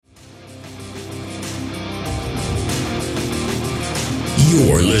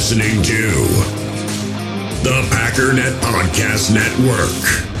You're listening to the Packernet Podcast Network.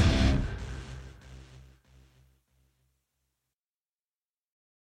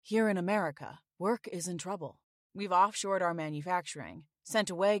 Here in America, work is in trouble. We've offshored our manufacturing, sent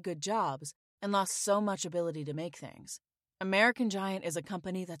away good jobs, and lost so much ability to make things. American Giant is a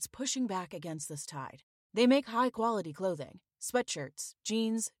company that's pushing back against this tide. They make high-quality clothing, sweatshirts,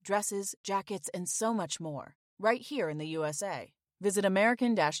 jeans, dresses, jackets, and so much more, right here in the USA. Visit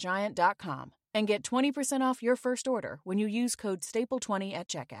American-Giant.com and get 20% off your first order when you use code STAPLE20 at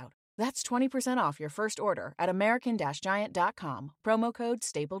checkout. That's 20% off your first order at American-Giant.com, promo code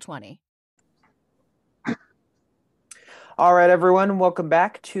STAPLE20. All right, everyone, welcome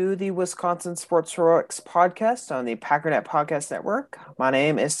back to the Wisconsin Sports Heroics podcast on the Packernet Podcast Network. My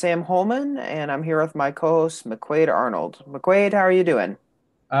name is Sam Holman, and I'm here with my co-host, McQuaid Arnold. McQuaid, how are you doing?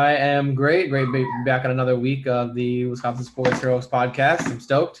 I am great to be back on another week of the Wisconsin Sports Heroics podcast. I'm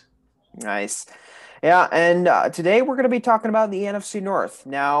stoked. Nice. Yeah, and today we're going to be talking about the NFC North.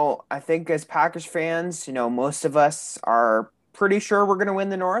 Now, I think as Packers fans, most of us are pretty sure we're going to win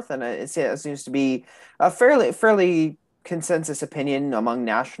the North, and it seems to be a fairly consensus opinion among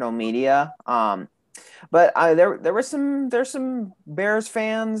national media. But there's some Bears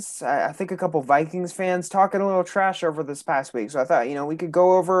fans, I think a couple Vikings fans talking a little trash over this past week. So I thought, we could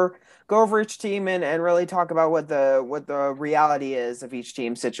go over each team and really talk about what the reality is of each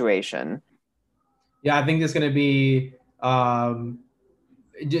team's situation. Yeah, I think it's going to be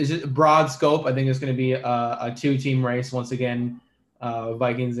just broad scope. I think it's going to be a two-team race once again,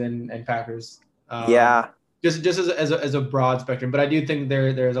 Vikings and Packers. Just as a broad spectrum, but I do think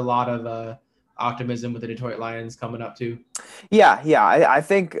there's a lot of optimism with the Detroit Lions coming up too. Yeah. I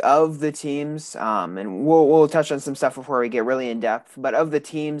think of the teams, and we'll touch on some stuff before we get really in depth. But of the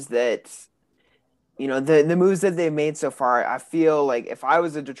teams that, the moves that they've made so far, I feel like if I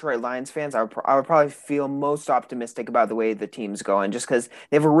was a Detroit Lions fan, I would probably feel most optimistic about the way the team's going, just because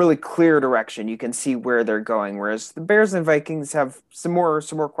they have a really clear direction. You can see where they're going, whereas the Bears and Vikings have some more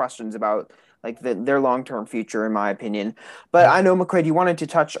questions about their long-term future, in my opinion. But I know, McQuaid, you wanted to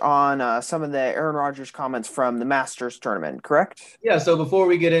touch on some of the Aaron Rodgers comments from the Masters tournament, correct? Yeah, so before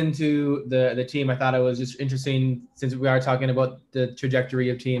we get into the team, I thought it was just interesting, since we are talking about the trajectory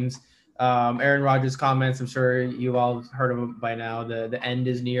of teams. Aaron Rodgers' comments, I'm sure you've all heard of him by now, the end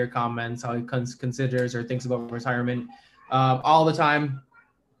is near comments, how he considers or thinks about retirement all the time.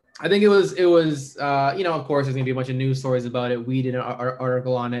 I think it was of course, there's going to be a bunch of news stories about it. We did an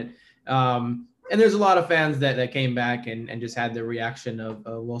article on it. And there's a lot of fans that came back and just had the reaction of,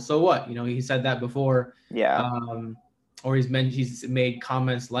 well, so what? He said that before. Yeah. Or he's made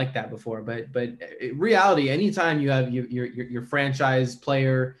comments like that before. But in reality, anytime you have your franchise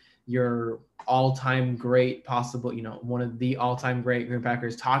player, your all-time great possible, one of the all-time great Green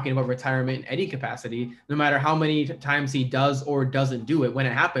Packers talking about retirement in any capacity, no matter how many times he does or doesn't do it, when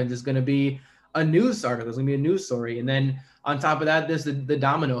it happens, it's going to be a news article. It's going to be a news story. And then on top of that, there's the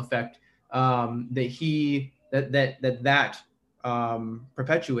domino effect that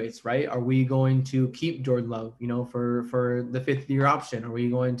perpetuates, right? Are we going to keep Jordan Love, for the fifth-year option? Are we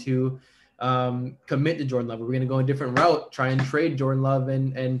going to commit to Jordan Love? Are we going to go a different route, try and trade Jordan Love?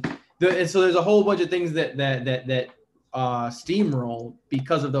 And so there's a whole bunch of things that steamroll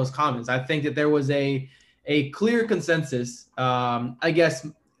because of those comments. I think that there was a clear consensus, I guess,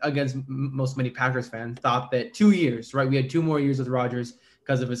 against many Packers fans, thought that 2 years, right? We had 2 more years with Rodgers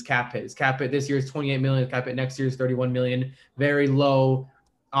because of his cap hit. His cap hit this year is $28 million. Cap hit next year is $31 million. Very low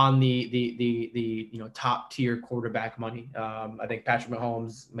on the top tier quarterback money. I think Patrick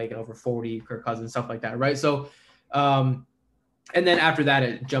Mahomes making over 40, Kirk Cousins, stuff like that, right? So, and then after that,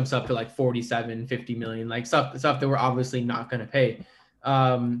 it jumps up to like 47, 50 million, like stuff that we're obviously not going to pay.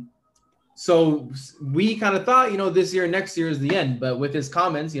 So we kind of thought, this year, next year is the end. But with his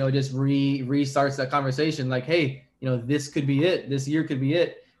comments, just restarts that conversation. Like, hey, this could be it. This year could be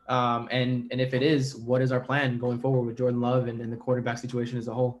it. And if it is, what is our plan going forward with Jordan Love and the quarterback situation as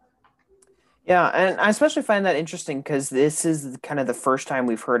a whole? Yeah, and I especially find that interesting because this is kind of the first time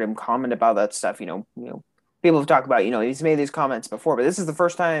we've heard him comment about that stuff. People have talked about, he's made these comments before, but this is the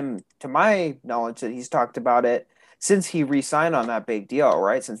first time, to my knowledge, that he's talked about it since he re-signed on that big deal,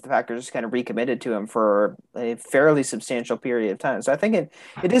 right? Since the Packers just kind of recommitted to him for a fairly substantial period of time. So I think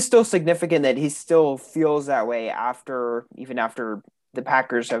it is still significant that he still feels that way even after the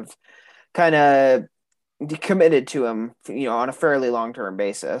Packers have kind of committed to him, on a fairly long-term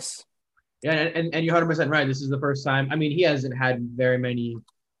basis. Yeah, and you're 100% right. This is the first time. I mean, he hasn't had very many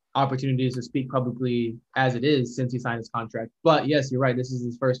opportunities to speak publicly as it is since he signed his contract. But yes, you're right. This is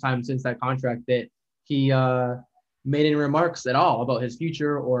his first time since that contract that he made any remarks at all about his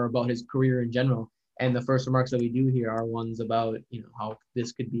future or about his career in general. And the first remarks that we do here are ones about, how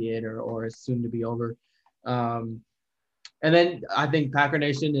this could be it or is soon to be over. And then I think Packer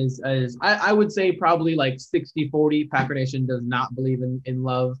Nation is I would say probably like 60-40. Packer Nation does not believe in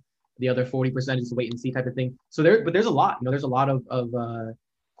love. The other 40% is wait and see type of thing. So there's a lot, there's a lot of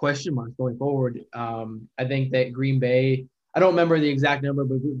question marks going forward. I think that Green Bay, I don't remember the exact number,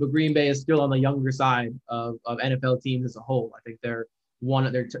 but Green Bay is still on the younger side of NFL teams as a whole. I think they're one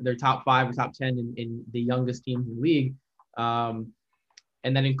of their top 5 or top 10 in the youngest teams in the league. And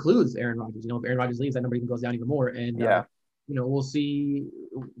that includes Aaron Rodgers. If Aaron Rodgers leaves, that number even goes down even more. And we'll see.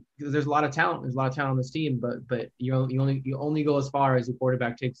 There's a lot of talent. There's a lot of talent on this team, but you only go as far as your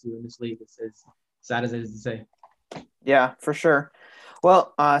quarterback takes you in this league. It's as sad as it is to say. Yeah, for sure.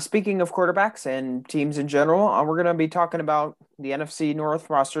 Well, speaking of quarterbacks and teams in general, we're going to be talking about the NFC North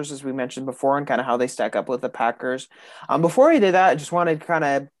rosters, as we mentioned before, and kind of how they stack up with the Packers. Before we did that, I just wanted to kind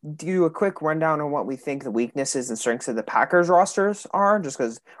of do a quick rundown on what we think the weaknesses and strengths of the Packers rosters are, just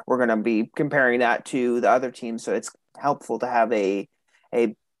because we're going to be comparing that to the other teams, so it's helpful to have a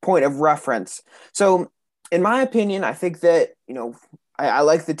point of reference. So, in my opinion, I think that, I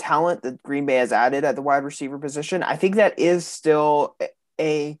like the talent that Green Bay has added at the wide receiver position. I think that is still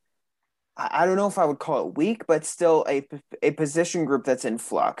I don't know if I would call it weak, but still a position group that's in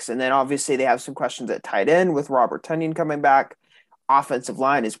flux. And then obviously they have some questions at tight end with Robert Tonyan coming back, offensive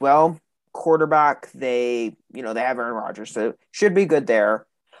line as well. Quarterback, they have Aaron Rodgers, so should be good there.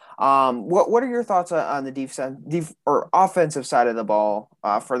 What are your thoughts on the or offensive side of the ball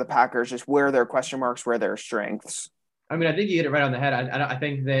for the Packers? Just where their question marks, where their strengths? I mean, I think you hit it right on the head. I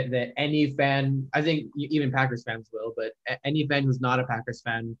think that any fan, I think even Packers fans will, but any fan who's not a Packers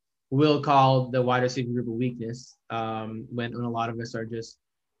fan will call the wide receiver group a weakness when a lot of us are just,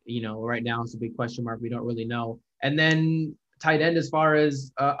 right now it's a big question mark. We don't really know. And then tight end as far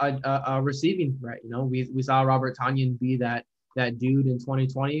as a receiving threat, we saw Robert Tonyan be that dude in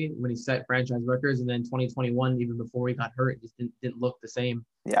 2020 when he set franchise records, and then 2021, even before he got hurt, it just didn't look the same.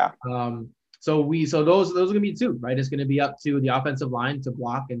 Yeah. So those are going to be 2, right? It's going to be up to the offensive line to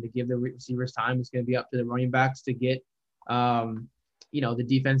block and to give the receivers time. It's going to be up to the running backs to get, the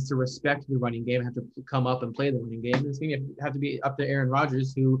defense to respect the running game, have to come up and play the running game. It's going to have to be up to Aaron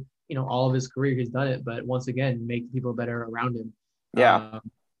Rodgers, who, all of his career he's done it, but once again, make people better around him. Yeah.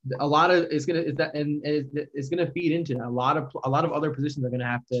 A lot of it's going to feed into that. A lot of other positions are going to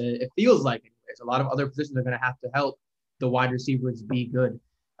have to. It feels like anyways, a lot of other positions are going to have to help the wide receivers be good.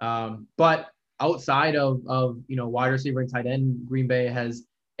 But outside of wide receiver and tight end, Green Bay has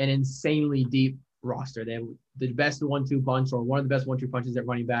an insanely deep roster. They have the best 1-2 punch, or one of the best 1-2 punches at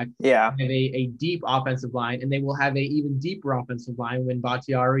running back. Yeah. They have a deep offensive line, and they will have a even deeper offensive line when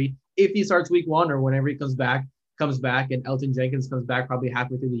Bakhtiari, if he starts week 1 or whenever he comes back, and Elton Jenkins comes back probably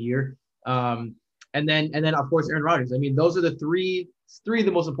halfway through the year. And then of course Aaron Rodgers. I mean, those are the three of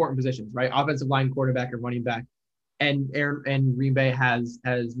the most important positions, right? Offensive line, quarterback, and running back. And Green Bay has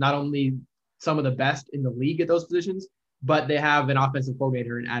not only some of the best in the league at those positions, but they have an offensive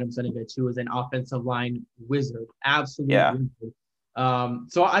coordinator in Adam Stenavich, who is an offensive line wizard, absolute wizard.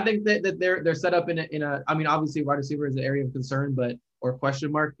 So I think that they're set up in a. I mean, obviously, wide receiver is an area of concern, or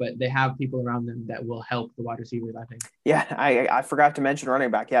question mark, but they have people around them that will help the wide receivers, I think. Yeah, I forgot to mention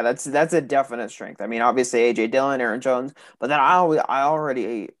running back. Yeah, that's a definite strength. I mean, obviously A.J. Dillon, Aaron Jones, but then I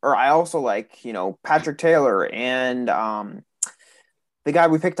also like, Patrick Taylor and the guy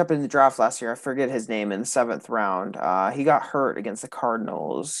we picked up in the draft last year. I forget his name, in the 7th round. He got hurt against the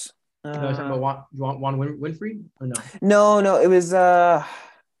Cardinals. You talking about Juan Winfrey or no? No, it was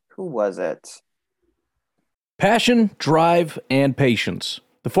who was it? Passion, drive, and patience.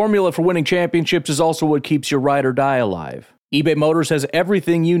 The formula for winning championships is also what keeps your ride or die alive. eBay Motors has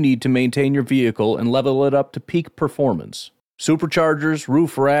everything you need to maintain your vehicle and level it up to peak performance. Superchargers,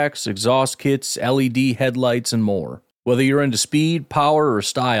 roof racks, exhaust kits, LED headlights, and more. Whether you're into speed, power, or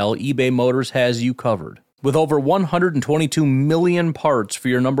style, eBay Motors has you covered. With over 122 million parts for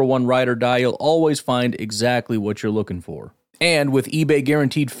your number one ride or die, you'll always find exactly what you're looking for. And with eBay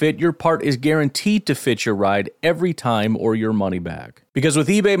Guaranteed Fit, your part is guaranteed to fit your ride every time or your money back. Because with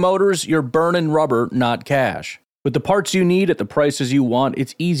eBay Motors, you're burning rubber, not cash. With the parts you need at the prices you want,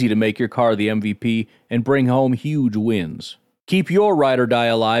 it's easy to make your car the MVP and bring home huge wins. Keep your ride or die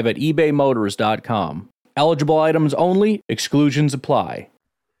alive at ebaymotors.com. Eligible items only, exclusions apply.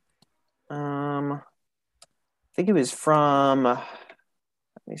 I think it was from, let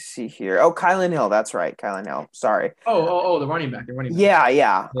me see here. Oh, Kylan Hill. That's right. Kylan Hill. Sorry. The running back. Yeah.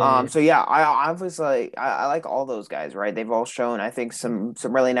 Yeah. So yeah, I was like, I like all those guys, right? They've all shown, I think, some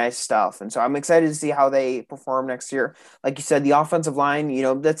really nice stuff. And so I'm excited to see how they perform next year. Like you said, the offensive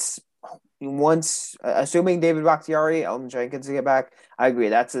line, that's once assuming David Bakhtiari, Elton Jenkins to get back, I agree.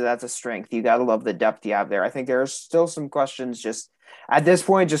 That's a strength. You got to love the depth you have there. I think there's still some questions just at this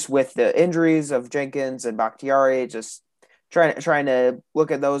point, just with the injuries of Jenkins and Bakhtiari, just trying to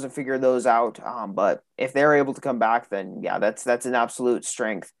look at those and figure those out. But if they're able to come back, then yeah, that's an absolute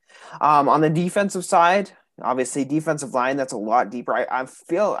strength. On the defensive side, obviously defensive line, that's a lot deeper. I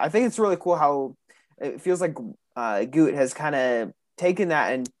think it's really cool how it feels like Goot has kind of taken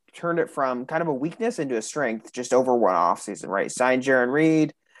that and turned it from kind of a weakness into a strength just over one offseason, right? Signed Jaron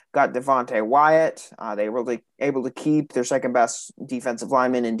Reed, got Devontae Wyatt. They were really able to keep their second best defensive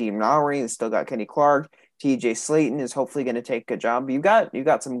lineman in Dean Lowry. They still got Kenny Clark. TJ Slayton is hopefully going to take a job. You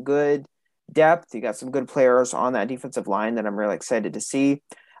got some good depth. You got some good players on that defensive line that I'm really excited to see.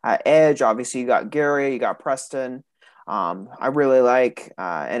 Edge, obviously, you got Gary, you got Preston. I really like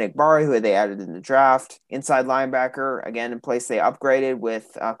Enikbari, who they added in the draft. Inside linebacker, again, in place they upgraded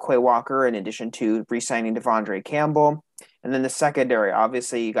with Quay Walker in addition to re-signing Devondre Campbell. And then the secondary,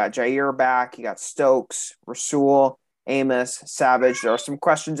 obviously, you got Jair back, you got Stokes, Rasul, Amos, Savage. There are some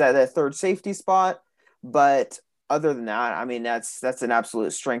questions at the third safety spot, but other than that, I mean, that's an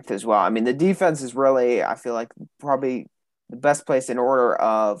absolute strength as well. I mean, the defense is really, I feel like, probably the best place in order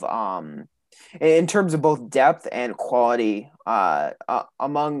of in terms of both depth and quality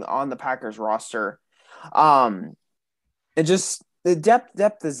among on the Packers roster. It just the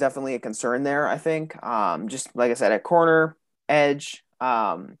depth is definitely a concern there, I think. Just like I said, at corner, edge,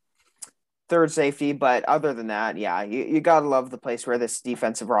 third safety, but other than that, yeah, you gotta love the place where this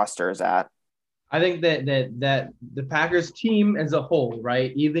defensive roster is at. I think that the Packers team as a whole,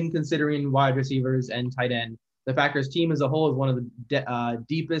 right, even considering wide receivers and tight end, the Packers team as a whole is one of the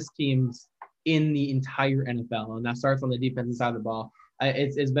deepest teams in the entire NFL, and that starts on the defensive side of the ball.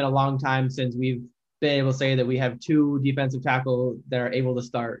 It's been a long time since we've been able to say that we have two defensive tackle that are able to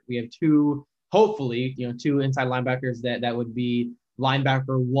start. We have two, hopefully, two inside linebackers that would be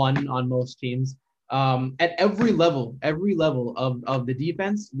linebacker one on most teams. At every level of the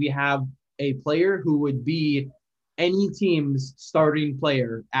defense, we have a player who would be any team's starting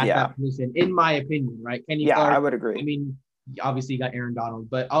player at that position, in my opinion, right? Kenny Clark, I would agree. I mean, obviously you got Aaron Donald,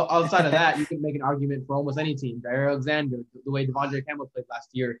 but outside of that, you can make an argument for almost any team. Jair Alexander, the way Devondre Campbell played last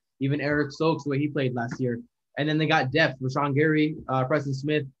year, even Eric Stokes, the way he played last year. And then they got depth, Rashawn Gary, Preston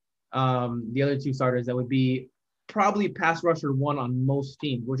Smith, the other two starters that would be probably pass rusher one on most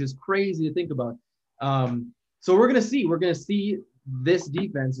teams, which is crazy to think about. So we're going to see this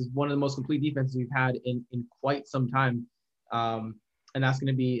defense is one of the most complete defenses we've had in quite some time. And that's going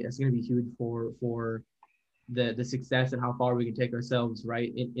to be huge for the success and how far we can take ourselves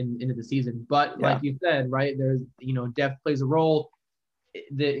right into the season. But like you said, right, there's, depth plays a role.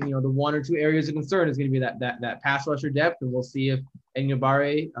 The one or two areas of concern is going to be that pass rusher depth, and we'll see if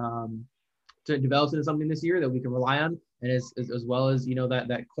Enyobare develops into something this year that we can rely on, and as well as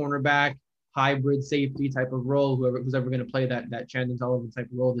that cornerback hybrid safety type of role, who's ever going to play that Chandon Sullivan type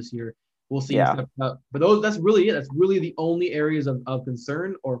of role this year. We'll see. Yeah. But that's really it. That's really the only areas of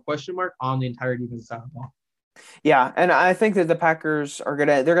concern or question mark on the entire defensive side of the ball. Yeah, and I think that the Packers they're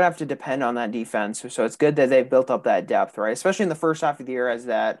gonna have to depend on that defense. So it's good that they've built up that depth, right? Especially in the first half of the year, as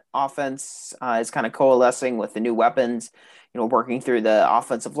that offense is kind of coalescing with the new weapons. Working through the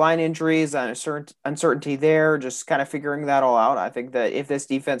offensive line injuries and uncertainty there, just kind of figuring that all out. I think that if this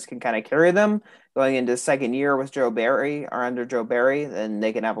defense can kind of carry them going into the second year with Joe Barry or under Joe Barry, then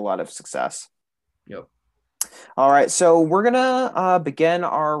they can have a lot of success. Yep. All right, so we're gonna begin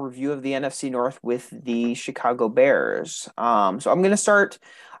our review of the NFC North with the Chicago Bears. So I'm gonna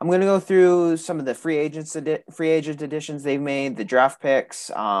go through some of the free agent additions they've made, the draft picks,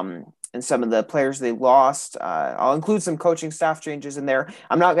 and some of the players they lost. I'll include some coaching staff changes in there.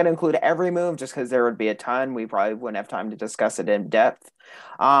 I'm not going to include every move just because there would be a ton. We probably wouldn't have time to discuss it in depth.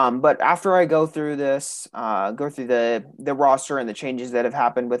 But after I go through this, the roster and the changes that have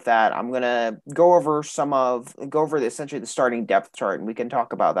happened with that, I'm going to go over essentially the starting depth chart, and we can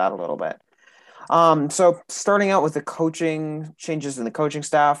talk about that a little bit. So starting out with the coaching changes in the coaching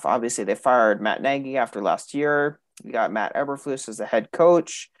staff, obviously they fired Matt Nagy after last year. We got Matt Eberflus as the head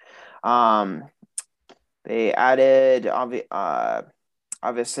coach. They added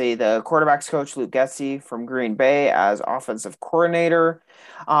obviously the quarterbacks coach Luke Getsy from Green Bay as offensive coordinator.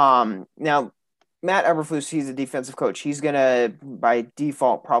 Now Matt Eberflus, he's a defensive coach. He's gonna by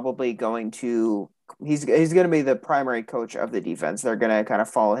default probably going to he's going to be the primary coach of the defense. They're going to kind of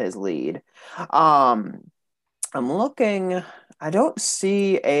follow his lead. I'm looking. I don't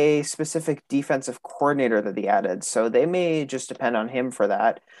see a specific defensive coordinator that they added, so they may just depend on him for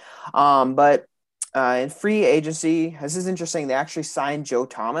that. But in free agency, this is interesting. They actually signed Joe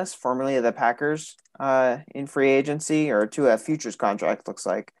Thomas, formerly of the Packers, in free agency or to a futures contract, looks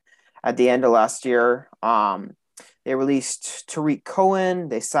like, at the end of last year. They released Tariq Cohen.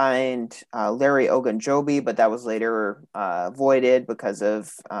 They signed Larry Ogunjobi, but that was later voided because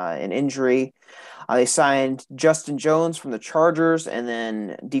of an injury. They signed Justin Jones from the Chargers, and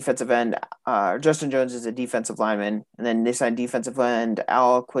then defensive end. Justin Jones is a defensive lineman, and then they signed defensive end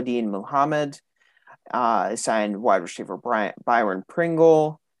Al Quadin Muhammad. They signed wide receiver Byron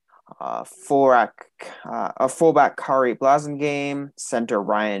Pringle, fullback Kari Blasingame, center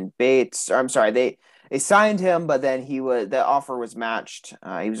Ryan Bates. I'm sorry, they signed him, but then the offer was matched.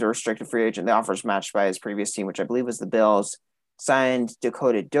 He was a restricted free agent. The offer was matched by his previous team, which I believe was the Bills. Signed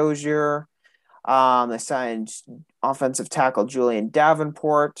Dakota Dozier. They signed offensive tackle Julian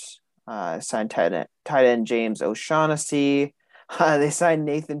Davenport. Signed tight end James O'Shaughnessy. They signed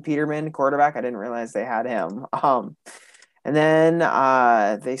Nathan Peterman, quarterback. I didn't realize they had him. And then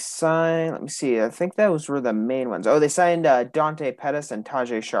they signed, let me see, I think those were the main ones. Oh, they signed Dante Pettis and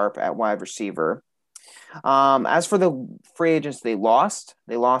Tajay Sharp at wide receiver. As for the free agents they lost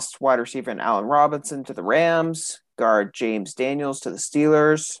wide receiver Allen Robinson to the Rams, guard James Daniels to the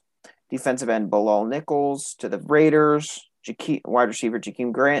Steelers, defensive end Bilal Nichols to the Raiders, wide receiver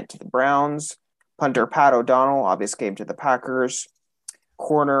Jakeem Grant to the Browns, punter Pat O'Donnell obviously came to the Packers,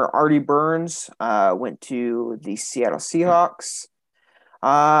 corner Artie Burns went to the Seattle Seahawks.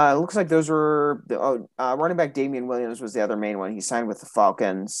 It looks like those were running back Damian Williams was the other main one. He signed with the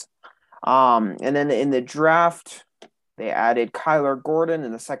Falcons. And then in the draft, they added Kyler Gordon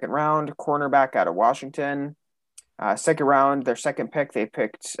in the second round, cornerback out of Washington. Second round, their second pick, they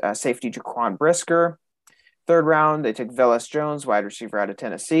picked safety Jaquan Brisker. Third round, they took Velus Jones, wide receiver out of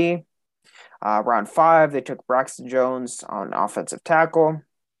Tennessee. Round 5, they took Braxton Jones on offensive tackle.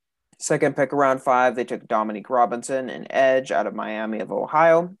 Second pick of round 5, they took Dominique Robinson, an edge out of Miami of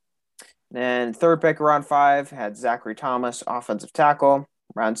Ohio. Then third pick of round 5 had Zachary Thomas, offensive tackle.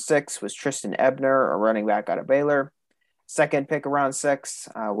 Round 6 was Tristan Ebner, a running back out of Baylor. Second pick of round 6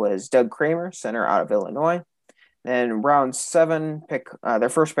 was Doug Kramer, center out of Illinois. Then round 7 their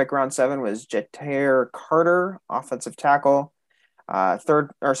first pick round 7 was Jatair Carter, offensive tackle.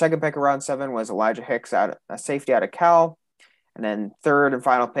 Second pick of round 7 was Elijah Hicks, a safety out of Cal. And then third and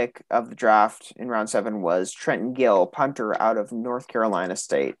final pick of the draft in round 7 was Trenton Gill, punter out of North Carolina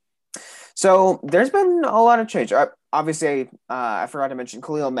State. So there's been a lot of change. Obviously, I forgot to mention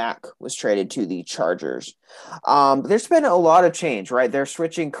Khalil Mack was traded to the Chargers. There's been a lot of change, right? They're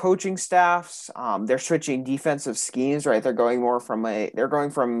switching coaching staffs. They're switching defensive schemes, right? They're going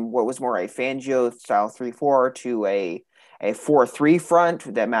from what was more a Fangio style 3-4 to a 4-3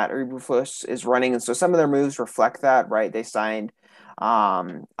 front that Matt Eberflus is running. And so some of their moves reflect that, right? They signed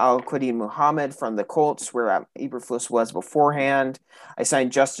Al-Quadin Muhammad from the Colts, where Eberflus was beforehand. I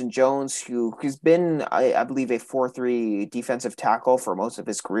signed Justin Jones, who's been, I believe, a 4-3 defensive tackle for most of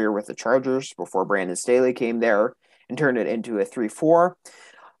his career with the Chargers before Brandon Staley came there and turned it into a 3-4.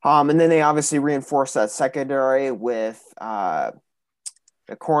 And then they obviously reinforced that secondary with the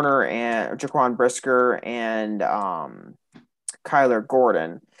corner and Jaquan Brisker and Kyler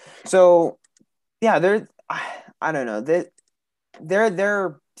Gordon. So, yeah, I don't know.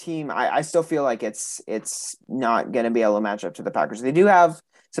 Their team, I still feel like it's not going to be able to match up to the Packers. They do have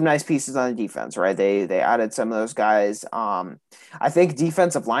some nice pieces on the defense, right? They added some of those guys. I think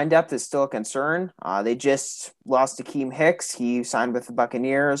defensive line depth is still a concern. They just lost Akeem Hicks. He signed with the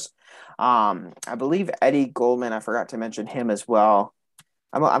Buccaneers. I believe Eddie Goldman, I forgot to mention him as well.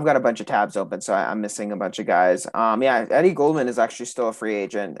 I've got a bunch of tabs open, so I'm missing a bunch of guys. Eddie Goldman is actually still a free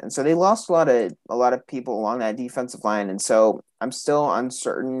agent, and so they lost a lot of people along that defensive line, and so I'm still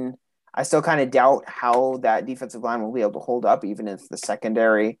uncertain. I still kind of doubt how that defensive line will be able to hold up, even if the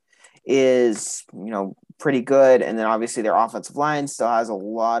secondary is, pretty good, and then obviously their offensive line still has a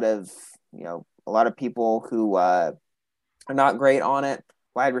lot of people who are not great on it.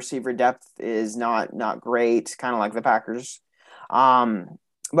 Wide receiver depth is not great, kind of like the Packers.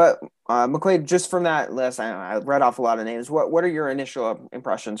 But McQuaid, just from that list, I read off a lot of names. What are your initial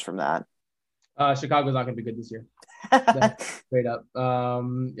impressions from that? Chicago's not going to be good this year. Straight up.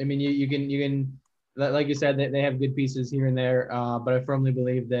 You can, like you said, they have good pieces here and there. But I firmly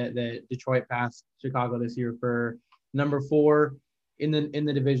believe that Detroit passed Chicago this year for number 4 in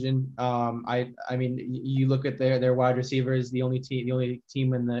the division. I mean, you look at their wide receivers. The only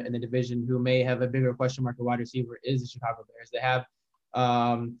team in the division who may have a bigger question mark at wide receiver is the Chicago Bears. They have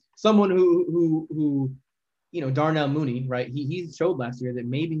someone who Darnell Mooney, right? He showed last year that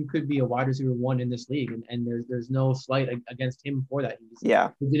maybe he could be a wide receiver one in this league, and there's no slight against him for that. He's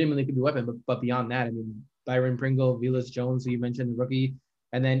legitimately could be a weapon, but beyond that, I mean, Byron Pringle, Velus Jones, who you mentioned, the rookie,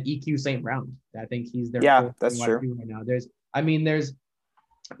 and then EQ St. Brown. I think he's their that's true right now. There's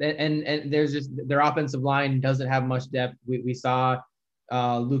just their offensive line doesn't have much depth. We saw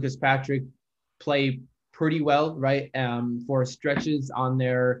Lucas Patrick play pretty well, right? For stretches on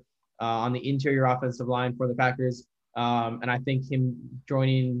the interior offensive line for the Packers. And I think him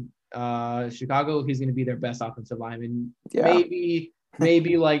joining Chicago, he's going to be their best offensive lineman.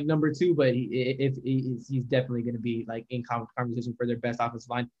 Maybe like number 2, but he's definitely going to be like in conversation for their best offensive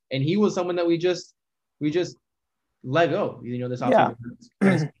line. And he was someone that we just let go. This offseason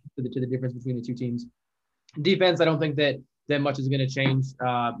to the difference between the two teams. Defense, I don't think that much is going to change.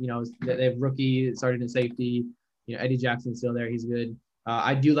 They have rookie starting in safety. Eddie Jackson's still there. He's good.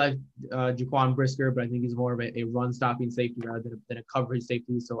 I do like Jaquan Brisker, but I think he's more of a run-stopping safety rather than a coverage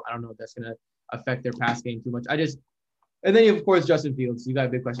safety. So I don't know if that's going to affect their pass game too much. And then, of course, Justin Fields. You got a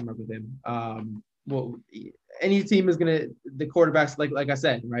big question mark with him. Well, any team is going to – the quarterbacks, like I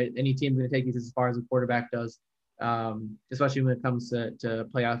said, right? Any team is going to take you as far as the quarterback does, especially when it comes to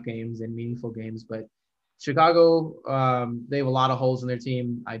playoff games and meaningful games. But Chicago, they have a lot of holes in their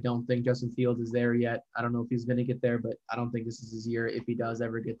team. I don't think Justin Fields is there yet. I don't know if he's going to get there, but I don't think this is his year if he does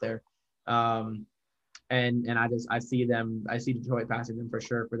ever get there. And I see Detroit passing them for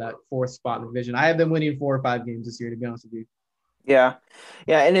sure for that 4th spot in the division. I have them winning 4 or 5 games this year, to be honest with you. Yeah,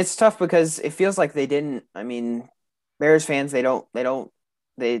 and it's tough because it feels like they didn't. I mean, Bears fans, they don't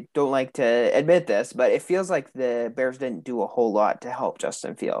like to admit this, but it feels like the Bears didn't do a whole lot to help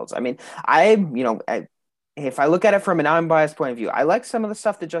Justin Fields. I mean, if I look at it from an unbiased point of view, I like some of the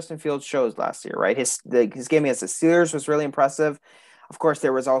stuff that Justin Fields shows last year, right? His game against the Steelers was really impressive. Of course,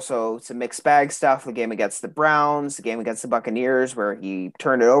 there was also some mixed bag stuff. The game against the Browns, the game against the Buccaneers, where he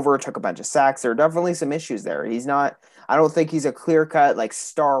turned it over, took a bunch of sacks. There are definitely some issues there. I don't think he's a clear-cut, like,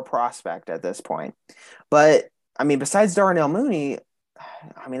 star prospect at this point. But, I mean, besides Darnell Mooney,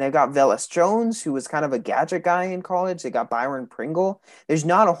 I mean, they've got Velus Jones, who was kind of a gadget guy in college. They got Byron Pringle. There's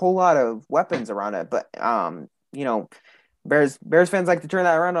not a whole lot of weapons around it, but, Bears fans like to turn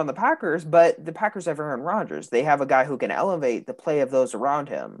that around on the Packers, but the Packers have Aaron Rodgers. They have a guy who can elevate the play of those around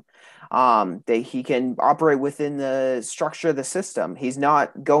him. He can operate within the structure of the system.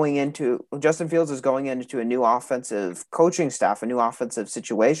 Justin Fields is going into a new offensive coaching staff, a new offensive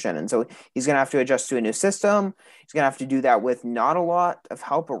situation. And so he's going to have to adjust to a new system. He's going to have to do that with not a lot of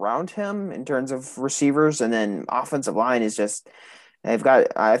help around him in terms of receivers. And then offensive line is just,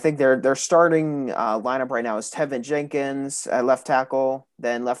 I think their starting lineup right now is Tevin Jenkins at left tackle,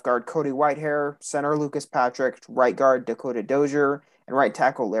 then left guard Cody Whitehair, center Lucas Patrick, right guard Dakota Dozier, and right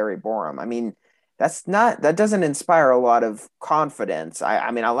tackle Larry Borum. I mean, that doesn't inspire a lot of confidence.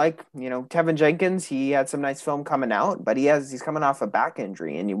 I mean, I like, Tevin Jenkins. He had some nice film coming out, but he's coming off a back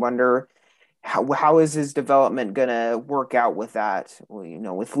injury, and you wonder how is his development going to work out with that,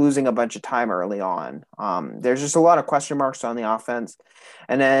 with losing a bunch of time early on. There's just a lot of question marks on the offense.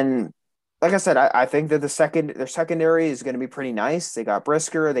 And then, like I said, I think that their secondary is going to be pretty nice. They got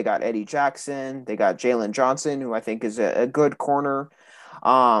Brisker, they got Eddie Jackson, they got Jalen Johnson, who I think is a good corner.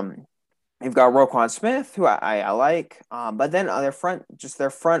 You've got Roquan Smith, who I like. But then on their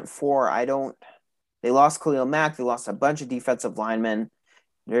front 4, they lost Khalil Mack. They lost a bunch of defensive linemen.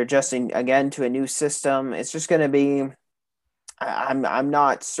 They're adjusting again to a new system. It's just going to be. I'm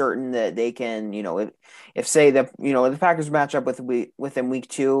not certain that they can. If say that the Packers match up with them week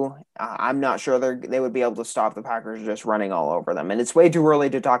 2, I'm not sure they would be able to stop the Packers just running all over them. And it's way too early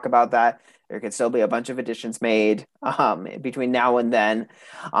to talk about that. There could still be a bunch of additions made between now and then.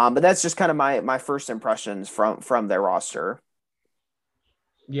 But that's just kind of my first impressions from their roster.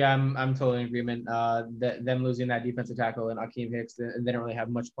 Yeah, I'm totally in agreement. Them losing that defensive tackle and Akeem Hicks, they don't really have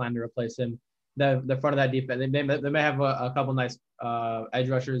much plan to replace him. The front of that defense, they may have a couple nice edge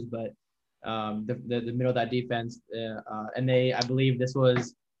rushers, but the middle of that defense, and I believe this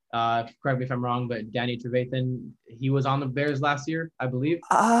was, correct me if I'm wrong, but Danny Trevathan, he was on the Bears last year, I believe.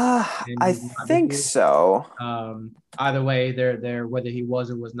 I think so. Either way, they're whether he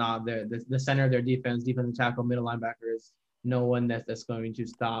was or was not, the center of their defensive tackle, middle linebackers. No one that's going to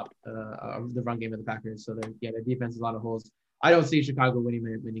stop the run game of the Packers. So their defense has a lot of holes. I don't see Chicago winning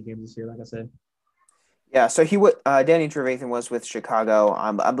many games this year, like I said. Yeah, so Danny Trevathan was with Chicago.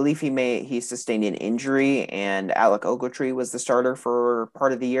 I believe he sustained an injury, and Alec Ogletree was the starter for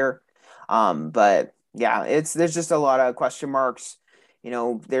part of the year. But yeah, there's just a lot of question marks.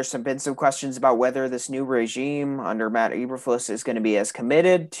 Been some questions about whether this new regime under Matt Eberflus is going to be as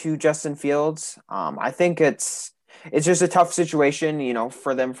committed to Justin Fields. I think it's just a tough situation,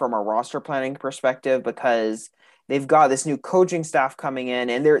 for them from a roster planning perspective because they've got this new coaching staff coming in,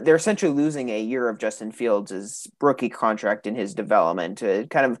 and they're essentially losing a year of Justin Fields' rookie contract in his development to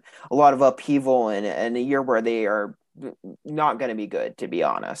kind of a lot of upheaval in a year where they are not going to be good, to be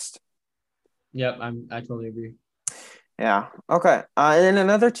honest. Yep, I totally agree. Yeah. Okay. And then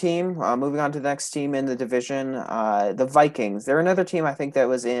another team, moving on to the next team in the division, the Vikings. They're another team I think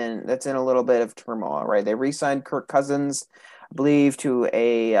that's in a little bit of turmoil, right? They re-signed Kirk Cousins, I believe, to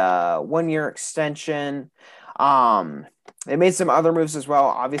a 1-year extension. They made some other moves as well.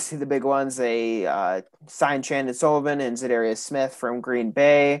 Obviously, the big ones, they signed Chandon Sullivan and Zadarius Smith from Green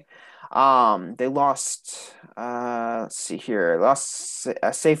Bay. They lost, let's see here,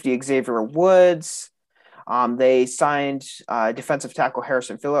 safety Xavier Woods. They signed defensive tackle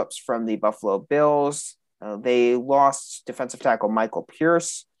Harrison Phillips from the Buffalo Bills. They lost defensive tackle Michael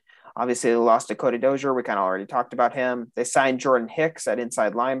Pierce. Obviously, they lost Dakota Dozier. We kind of already talked about him. They signed Jordan Hicks at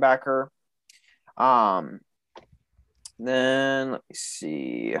inside linebacker. Then let me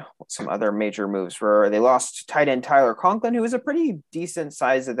see what some other major moves were. They lost tight end Tyler Conklin, who was a pretty decent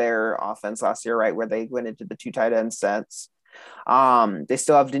size of their offense last year, right, where they went into the 2 tight end sets. They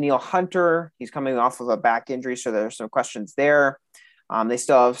still have Danielle Hunter. He's coming off of a back injury, so there's some questions there. They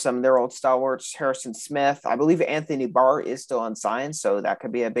still have some of their old stalwarts, Harrison Smith. I believe Anthony Barr is still unsigned, so that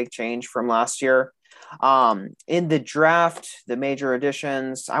could be a big change from last year. In the draft, the major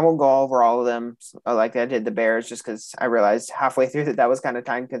additions, I won't go over all of them like I did the Bears, just because I realized halfway through that was kind of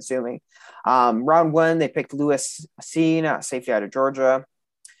time consuming. Round 1, they picked Lewis Cine, safety out of Georgia.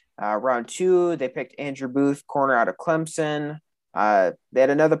 Round 2, they picked Andrew Booth, corner out of Clemson. They had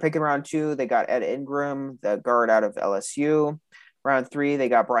another pick in round 2. They got Ed Ingram, the guard out of LSU. Round 3, they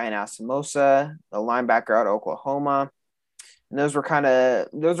got Brian Asamoah, the linebacker out of Oklahoma. And those were kind of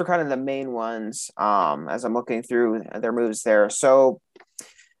the main ones as I'm looking through their moves there. So,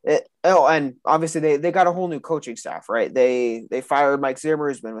 and obviously they got a whole new coaching staff, right? They fired Mike Zimmer,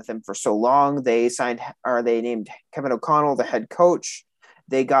 who's been with them for so long. They named Kevin O'Connell the head coach.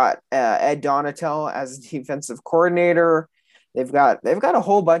 They got Ed Donatel as defensive coordinator. They've got a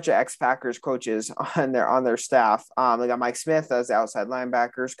whole bunch of ex-Packers coaches on their staff. They got Mike Smith as the outside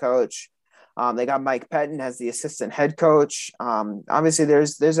linebackers coach. They got Mike Pettin as the assistant head coach. Obviously,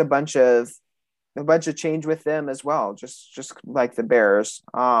 there's a bunch of change with them as well, just like the Bears.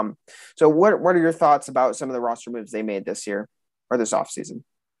 So what are your thoughts about some of the roster moves they made this year or this offseason?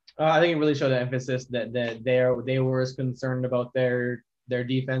 I think it really showed the emphasis that they were as concerned about their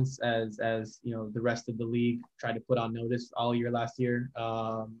defense as the rest of the league tried to put on notice all year last year.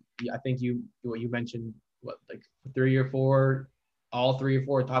 I think what you mentioned, like 3 or 4, all 3 or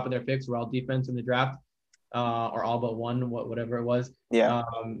 4 top of their picks were all defense in the draft, or all but one, whatever it was. Yeah.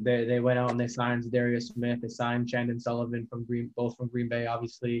 They went out and they signed Zadarius Smith. They signed Chandon Sullivan both from Green Bay,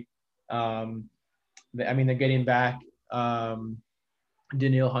 obviously. They're getting back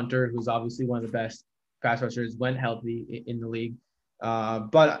Danielle Hunter, who's obviously one of the best pass rushers when healthy in the league.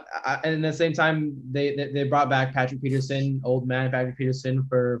 But at the same time, they brought back Patrick Peterson, old man Patrick Peterson,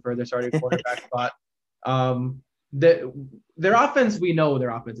 for their starting quarterback spot. Their offense, we know their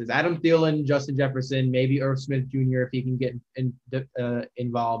offense is Adam Thielen, Justin Jefferson, maybe Irv Smith Jr. if he can get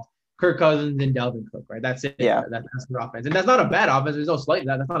involved, Kirk Cousins, and Dalvin Cook. Right, that's it. Yeah, that's their offense, and that's not a bad offense. There's no slight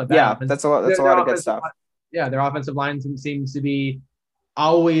that. That's not a bad offense. That's a lot of good stuff. Their offensive line seems to be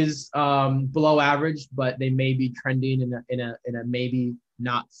always below average, but they may be trending in a maybe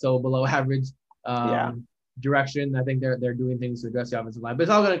not so below average direction. I think they're doing things to address the offensive line, but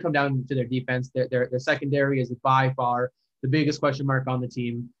it's all going to come down to their defense. Their secondary is by far the biggest question mark on the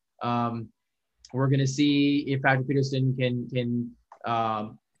team. We're going to see if Patrick Peterson can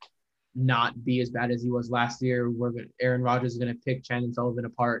not be as bad as he was last year. Aaron Rodgers is going to pick Chandon Sullivan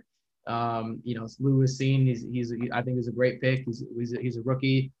apart. Lewis Cine, I think he's a great pick. He's a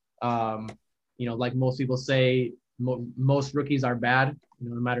rookie. Like most people say, most rookies are bad,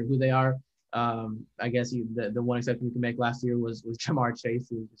 no matter who they are. I guess the one exception you can make last year was Jamar Chase,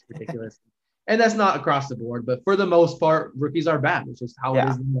 who was just ridiculous. And that's not across the board, but for the most part, rookies are bad. It's just how it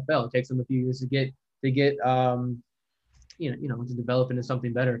is in the NFL. It takes them a few years to get to develop into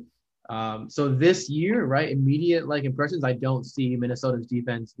something better. So this year, right, immediate impressions, I don't see Minnesota's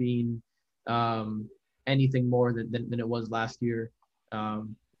defense being anything more than it was last year.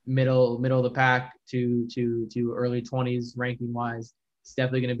 middle of the pack to early 20s ranking wise. It's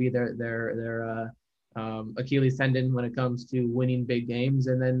definitely going to be their Achilles tendon when it comes to winning big games.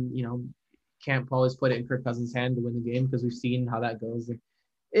 And then, can't always put it in Kirk Cousins' hand to win the game because we've seen how that goes.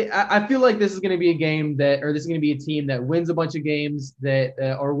 I feel like this is going to be a game this is going to be a team that wins a bunch of games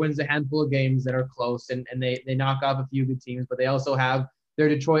or wins a handful of games that are close, and they knock off a few good teams, but they also have their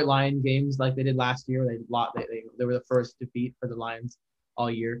Detroit Lion games like they did last year. They were the first defeat for the Lions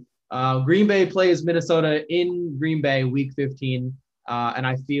all year. Green Bay plays Minnesota in Green Bay week 15, and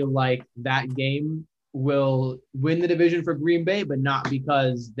I feel like that game will win the division for Green Bay, but not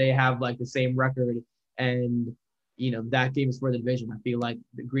because they have like the same record and that game is for the division. I feel like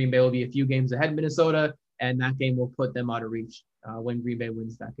the Green Bay will be a few games ahead of Minnesota, and that game will put them out of reach when Green Bay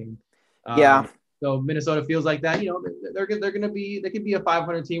wins that game. So Minnesota feels like that. They could be a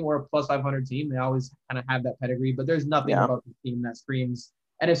 500 team or a plus 500 team. They always kind of have that pedigree, but there's nothing about the team that screams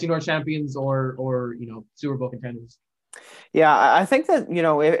NFC North champions or Super Bowl contenders. Yeah, I think that,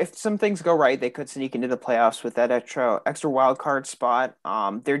 if some things go right, they could sneak into the playoffs with that extra wild card spot.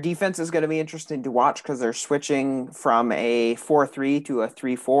 Their defense is going to be interesting to watch because they're switching from a 4-3 to a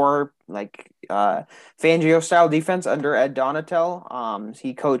 3-4, like Fangio style defense under Ed Donatel.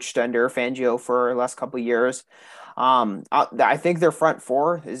 He coached under Fangio for the last couple of years. I think their front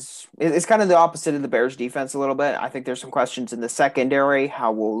four is kind of the opposite of the Bears defense a little bit. I think there's some questions in the secondary.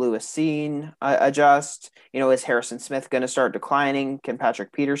 How will Lewis Cine adjust? Is Harrison Smith going to start declining? Can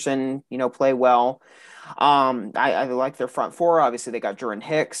Patrick Peterson, play well? I like their front four. Obviously, they got Jordan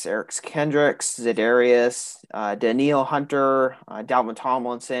Hicks, Eric Kendricks, Za'Darius, Daniil Hunter, Dalvin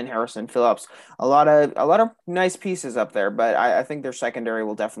Tomlinson, Harrison Phillips. A lot of nice pieces up there, but I think their secondary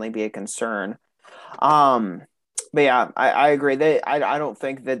will definitely be a concern. But yeah, I agree. I don't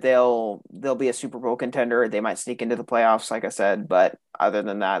think that they'll be a Super Bowl contender. They might sneak into the playoffs, like I said, but other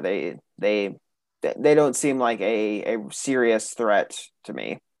than that, they don't seem like a serious threat to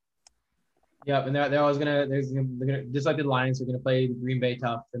me. Yeah, and they're always they're gonna just like the Lions, they're gonna play Green Bay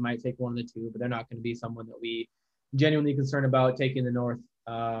tough. They might take one of the two, but they're not gonna be someone that we genuinely concerned about taking the North,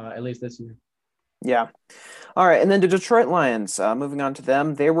 at least this year. Yeah. All right. And then the Detroit Lions, moving on to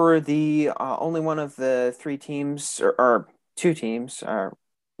them, they were the only one of the three teams or two teams.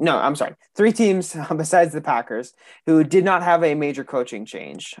 No, I'm sorry. Three teams besides the Packers who did not have a major coaching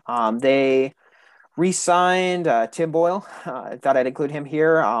change. They re-signed Tim Boyle. I thought I'd include him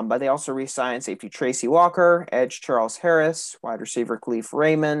here, but they also re-signed safety Tracy Walker, edge Charles Harris, wide receiver Khalif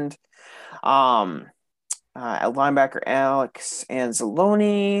Raymond. At linebacker Alex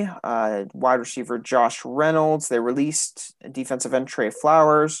Anzalone, wide receiver Josh Reynolds. They released defensive end Trey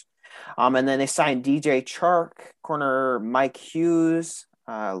Flowers. And then they signed DJ Chark, corner Mike Hughes,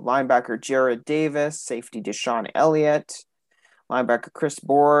 linebacker Jared Davis, safety Deshaun Elliott, linebacker Chris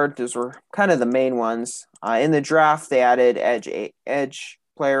Board. Those were kind of the main ones. In the draft, they added edge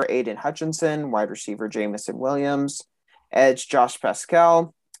player Aiden Hutchinson, wide receiver Jamison Williams, edge Josh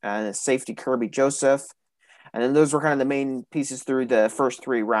Pascal, and safety Kirby Joseph. And then those were kind of the main pieces through the first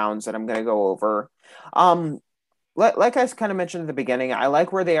three rounds that I'm going to go over. Like I kind of mentioned at the beginning, I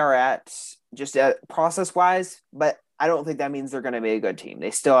like where they are at just process-wise, but I don't think that means they're going to be a good team.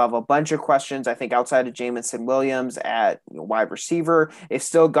 They still have a bunch of questions, I think, outside of Jamison Williams at wide receiver. They've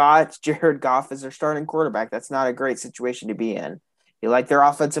still got Jared Goff as their starting quarterback. That's not a great situation to be in. You like their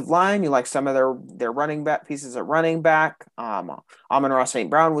offensive line. You like some of their running back pieces at running back. Amon-Ra St.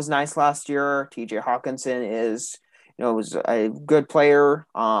 Brown was nice last year. TJ Hawkinson was a good player.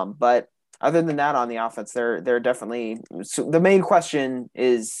 But other than that, on the offense, they're definitely. So the main question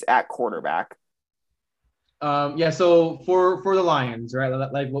is at quarterback. So for the Lions, right?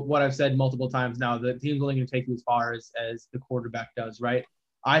 Like what I've said multiple times now, the team's only going to take you as far as the quarterback does, right?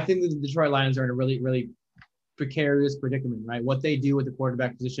 I think the Detroit Lions are in a really, really precarious predicament, right? What they do with the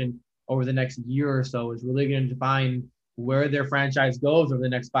quarterback position over the next year or so is really going to define where their franchise goes over the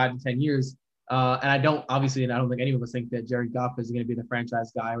next 5 to 10 years. And I don't think any of us think that Jared Goff is going to be the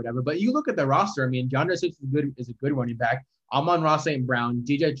franchise guy or whatever. But you look at the roster. I mean, DeAndre Swift is a good running back. Amon-Ra St. Brown,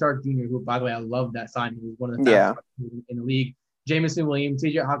 DJ Chark Jr., who, by the way, I love that sign. He was one of the fastest in the league. Jamison Williams,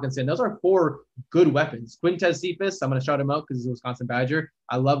 TJ Hawkinson. Those are 4 good weapons. Quintez Cephas, I'm going to shout him out because he's a Wisconsin Badger.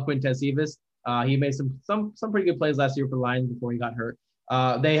 I love Quintez Cephas. He made some pretty good plays last year for the Lions before he got hurt.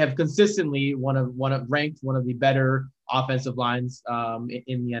 They have consistently ranked one of the better offensive lines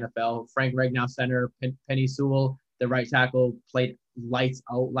in the NFL. Frank Ragnow, center, Penny Sewell, the right tackle, played lights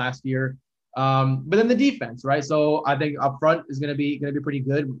out last year. But then the defense, right? So I think up front is going to be pretty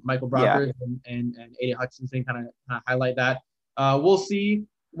good. Michael Brockers and Aiden Hutchinson kind of highlight that. We'll see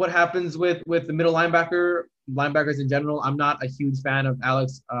what happens with the middle linebacker linebackers in general, I'm not a huge fan of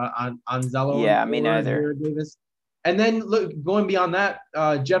Alex Anzalone Yeah, me or neither. Jared Davis. And then look, going beyond that,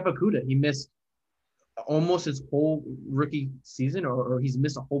 Jeff Okudah, he missed almost his whole rookie season, or he's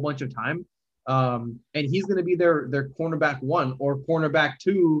missed a whole bunch of time. And he's going to be their cornerback 1 or cornerback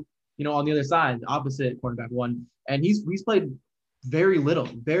 2, on the other side, opposite cornerback 1. And he's played very little,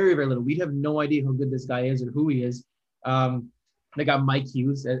 very, very little. We have no idea how good this guy is or who he is. They got Mike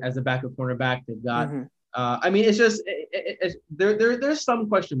Hughes as a backup cornerback. They've got, I mean, it's just there's some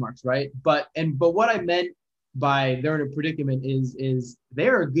question marks, right? But what I meant by they're in a predicament is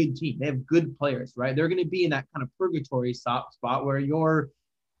they're a good team. They have good players, right? They're going to be in that kind of purgatory spot where you're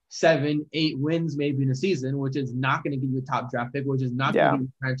 7-8 wins maybe in a season, which is not going to give you a top draft pick, which is not going to give you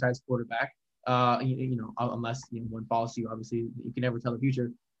a franchise quarterback. Unless one falls to you, obviously you can never tell the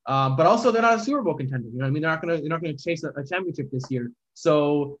future. But also they're not a Super Bowl contender. You know what I mean? They're not going to chase a championship this year.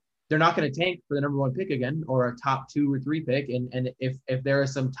 So they're not going to tank for the number 1 pick again, or a top 2 or 3 pick. And if there are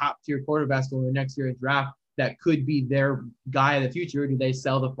some top tier quarterbacks going the next year's draft that could be their guy in the future, do they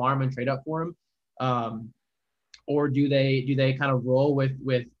sell the farm and trade up for him? Or do they kind of roll with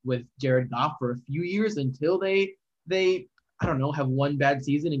Jared Goff for a few years until they I don't know, have one bad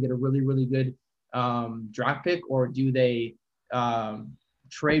season and get a really, really good draft pick? Or do they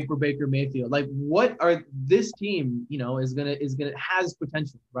trade for Baker Mayfield? Like, what are this team, has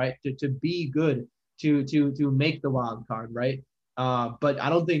potential, right? To be good, to make the wild card, right? But I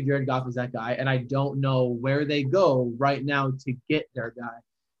don't think Jared Goff is that guy, and I don't know where they go right now to get their guy.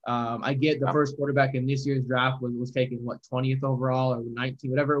 I get the first quarterback in this year's draft was taken 20th overall or 19th,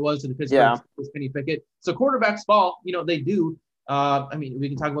 whatever it was, to the Pittsburgh was Kenny Pickett. So quarterbacks fall, they do. I mean, we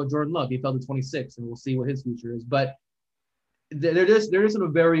can talk about Jordan Love. He fell to 26, and we'll see what his future is. But they're just in a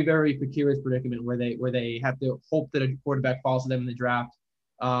very, very precarious predicament where they have to hope that a quarterback falls to them in the draft,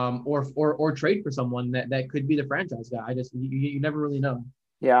 or trade for someone that could be the franchise guy. You never really know.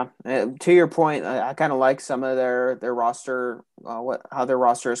 Yeah, to your point, I kind of like some of their roster, how their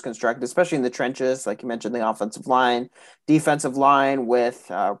roster is constructed, especially in the trenches, like you mentioned, the offensive line, defensive line with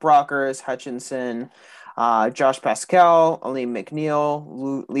Brockers, Hutchinson, Josh Pascal, Aleem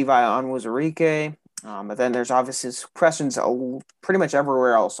McNeil, Levi Onwuzurike. But then there's obviously questions pretty much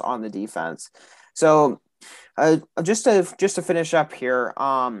everywhere else on the defense. So just to finish up here,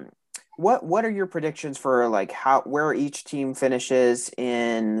 what are your predictions for where each team finishes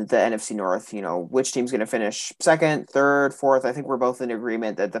in the NFC North? Which team's going to finish second, third, fourth? I think we're both in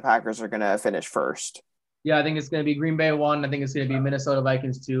agreement that the Packers are going to finish first. Yeah, I think it's going to be Green Bay 1. I think it's going to be Minnesota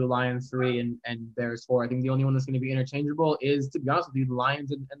Vikings 2, Lions 3, and Bears 4. I think the only one that's going to be interchangeable is, to be honest with you, the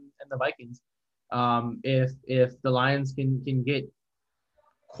Lions and the Vikings. If the Lions can get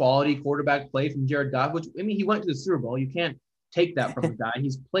quality quarterback play from Jared Goff, which, I mean, he went to the Super Bowl. You can't take that from the guy.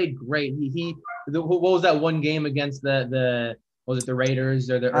 He's played great. What was that one game against the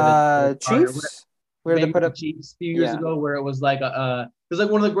Raiders or the Chiefs? Where they put up Chiefs a few years ago, where it was like it was like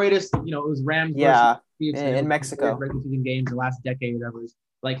one of the greatest. It was Rams. Yeah, Chiefs, in Mexico. Regular season games the last decade, whatever. It was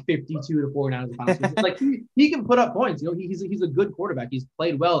like 52-49 the final. Like he can put up points. He's a good quarterback. He's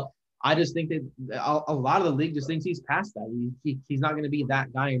played well. I just think that a lot of the league just thinks he's past that. He's not going to be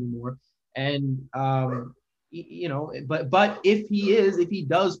that guy anymore. And but if he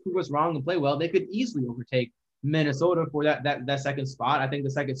does prove us wrong and play well, they could easily overtake Minnesota for that second spot. I think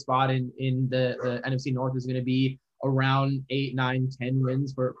the second spot in the NFC North is going to be around 8, 9, 10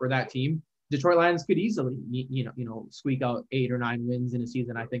 wins for that team. Detroit Lions could easily squeak out 8 or 9 wins in a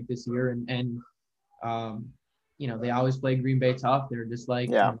season, I think, this year. And they always play Green Bay tough. They're just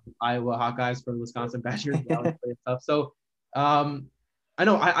like Iowa Hawkeyes for the Wisconsin Badgers. They always play tough. So I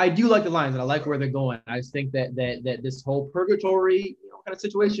know I do like the Lions, and I like where they're going. I just think that this whole purgatory kind of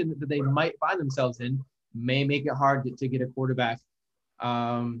situation that they might find themselves in may make it hard to get a quarterback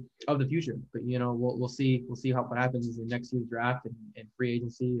of the future. But we'll see what happens in next year's draft and free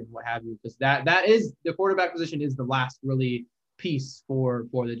agency and what have you, because that is the quarterback position is the last really piece for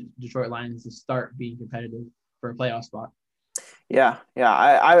the Detroit Lions to start being competitive for a playoff spot. Yeah,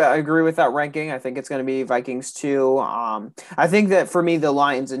 I agree with that ranking. I think it's going to be Vikings 2. I think that for me, the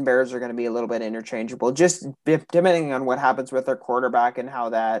Lions and Bears are going to be a little bit interchangeable, just depending on what happens with their quarterback and how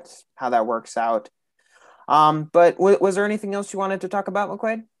that works out. But was there anything else you wanted to talk about,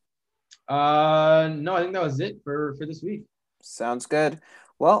 McQuaid? No, I think that was it for this week. Sounds good.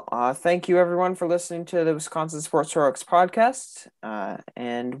 Well, thank you everyone for listening to the Wisconsin Sports Heroics podcast,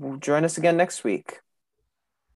 and join us again next week.